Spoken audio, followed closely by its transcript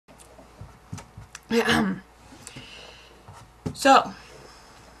So,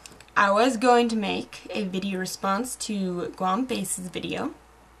 I was going to make a video response to Guam Face's video,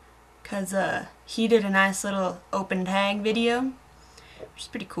 because he did a nice little open tag video, which is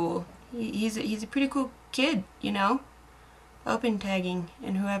pretty cool. He's a pretty cool kid, you know? Open tagging,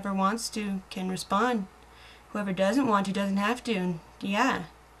 and whoever wants to can respond. Whoever doesn't want to doesn't have to, and yeah,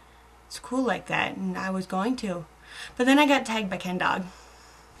 it's cool like that, and I was going to. But then I got tagged by Ken Dog,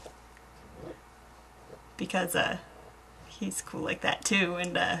 because he's cool like that too,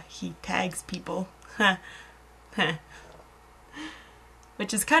 and he tags people.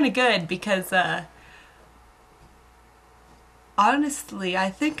 Which is kind of good, because honestly,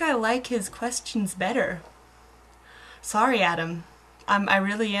 I think I like his questions better. Sorry, Adam. I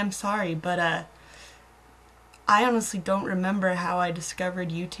really am sorry, but I honestly don't remember how I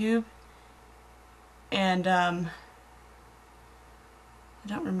discovered YouTube, and I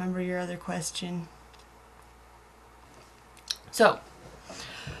don't remember your other question. So,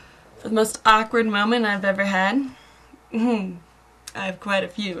 for the most awkward moment I've ever had, I have quite a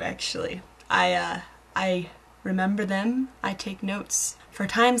few actually. I remember them. I take notes for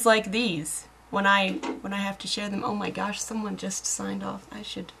times like these when I have to share them. Oh my gosh, someone just signed off. I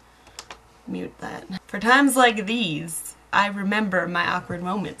should mute that. For times like these, I remember my awkward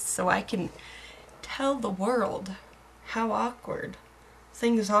moments so I can tell the world how awkward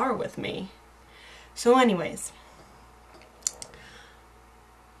things are with me. So anyways,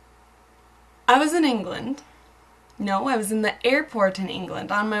 I was in England. No, I was in the airport in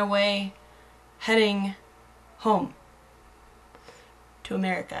England on my way heading home to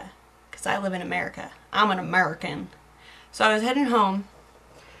America, because I live in America. I'm an American. So I was heading home,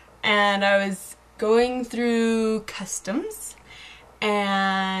 and I was going through customs,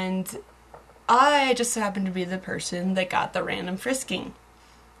 and I just happened to be the person that got the random frisking.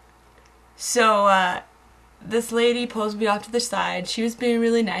 So this lady pulls me off to the side. She was being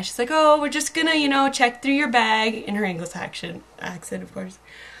really nice. She's like, oh, we're just gonna, you know, check through your bag, in her English accent, of course.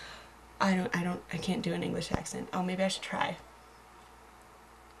 I can't do an English accent. Oh, maybe I should try.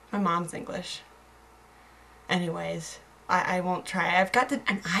 My mom's English. Anyways, I won't try. I've got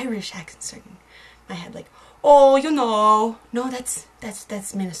an Irish accent starting in my head, like, oh, you know. No, that's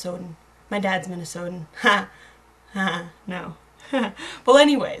Minnesotan. My dad's Minnesotan. Ha. Ha. No. Well,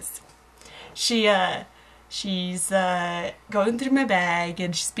 anyways, she's going through my bag,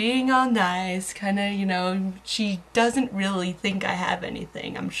 and she's being all nice, kind of, you know, she doesn't really think I have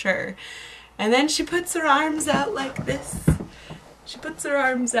anything, I'm sure. And then she puts her arms out like this. She puts her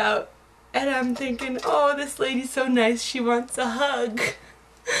arms out, and I'm thinking, oh, this lady's so nice, she wants a hug.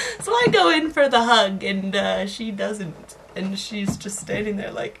 So I go in for the hug, and she doesn't. And she's just standing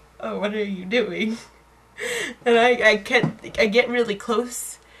there like, oh, what are you doing? And I get really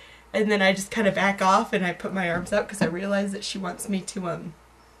close, and then I just kind of back off, and I put my arms out because I realize that she wants me to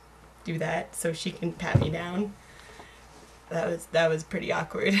do that so she can pat me down. That was pretty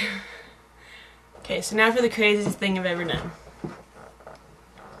awkward. Okay, so now for the craziest thing I've ever done.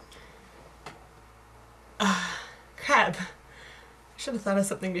 Crap. I should have thought of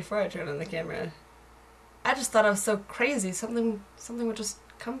something before I turned on the camera. I just thought I was so crazy. Something would just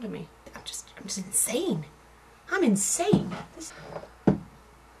come to me. I'm just insane. I'm insane.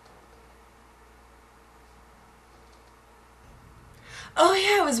 Oh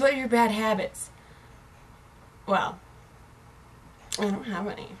yeah, it was what are your bad habits? Well, I don't have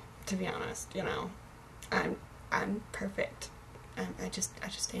any, to be honest, you know. I'm perfect. I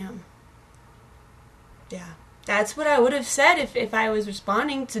just am. Yeah. That's what I would have said if I was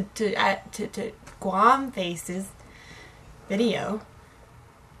responding to Guam Face's video.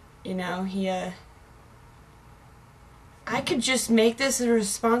 You know, I could just make this a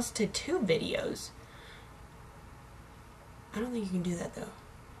response to 2 videos. I don't think you can do that, though.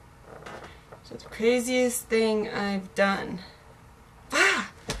 So the craziest thing I've done.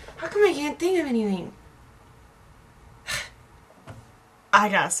 Ah! How come I can't think of anything? I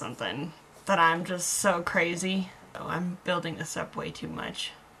got something that I'm just so crazy. Oh, I'm building this up way too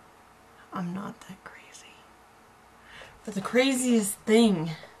much. I'm not that crazy. But the craziest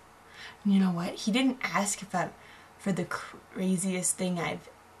thing, you know what? He didn't ask for the craziest thing I've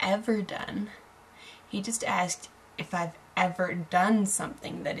ever done. He just asked if I've ever done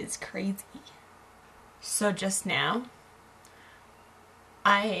something that is crazy. So just now,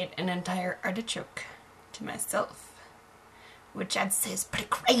 I ate an entire artichoke to myself, which I'd say is pretty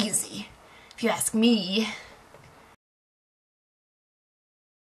crazy, if you ask me.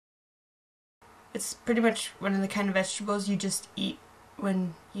 It's pretty much one of the kind of vegetables you just eat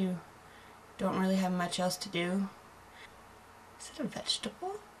when you don't really have much else to do. Is it a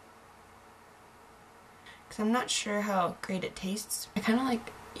vegetable? because I'm not sure how great it tastes. I kind of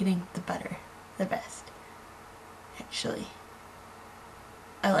like eating the butter the best, actually.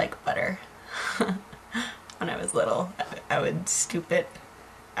 I like butter. When I was little, I would scoop it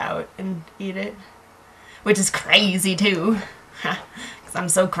out and eat it, which is crazy too, because I'm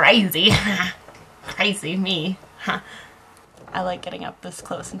so crazy. Crazy me. I like getting up this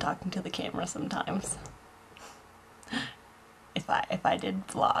close and talking to the camera sometimes. If I did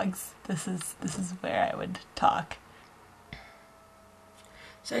vlogs, this is where I would talk.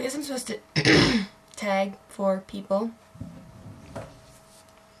 So I guess I'm supposed to tag 4 people.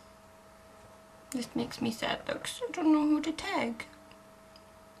 This makes me sad though, 'cause I don't know who to tag.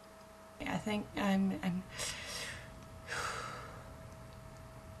 I think I'm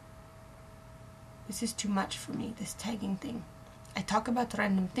this is too much for me, this tagging thing. I talk about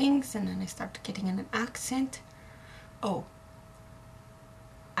random things and then I start getting in an accent. Oh,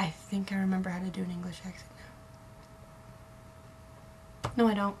 I think I remember how to do an English accent now. No,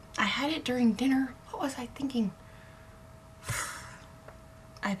 I don't. I had it during dinner. What was I thinking?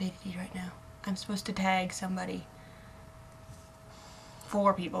 I have A.D.D right now. I'm supposed to tag somebody.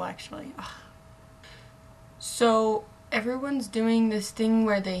 4 people, actually. Ugh. So everyone's doing this thing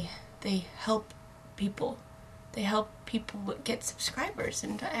where they help people. They help people get subscribers,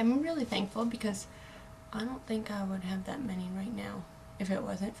 and I'm really thankful because I don't think I would have that many right now if it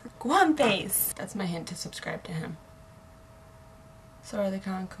wasn't for Guamface. That's my hint to subscribe to him. So the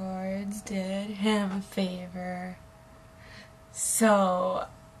Concords did him a favor. So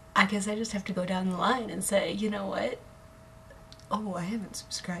I guess I just have to go down the line and say, you know what? Oh, I haven't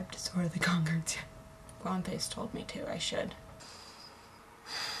subscribed to Sora the Concords yet. Guamface told me to. I should.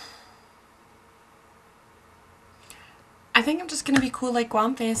 I think I'm just gonna be cool like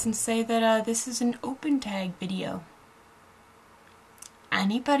Guamface and say that this is an open tag video.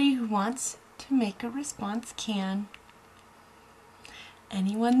 Anybody who wants to make a response can.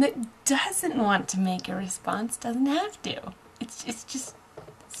 Anyone that doesn't want to make a response doesn't have to. It's just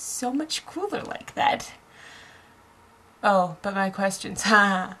so much cooler like that. Oh, but my questions,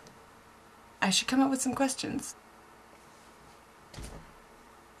 ha! I should come up with some questions.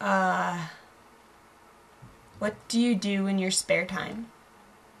 What do you do in your spare time?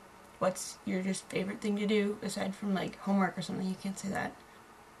 What's your just favorite thing to do aside from like homework or something? You can't say that.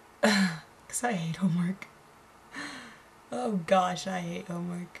 Because I hate homework. Oh gosh, I hate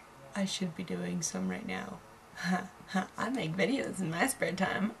homework. I should be doing some right now. I make videos in my spare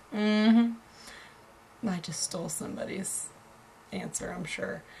time. I just stole somebody's answer, I'm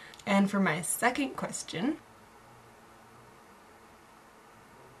sure. And for my second question,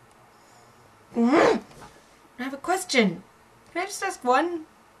 I have a question. Can I just ask one?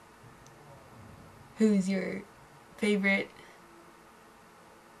 Who's your favorite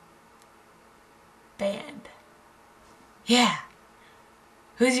band? Yeah.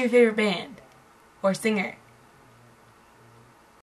 Who's your favorite band? Or singer?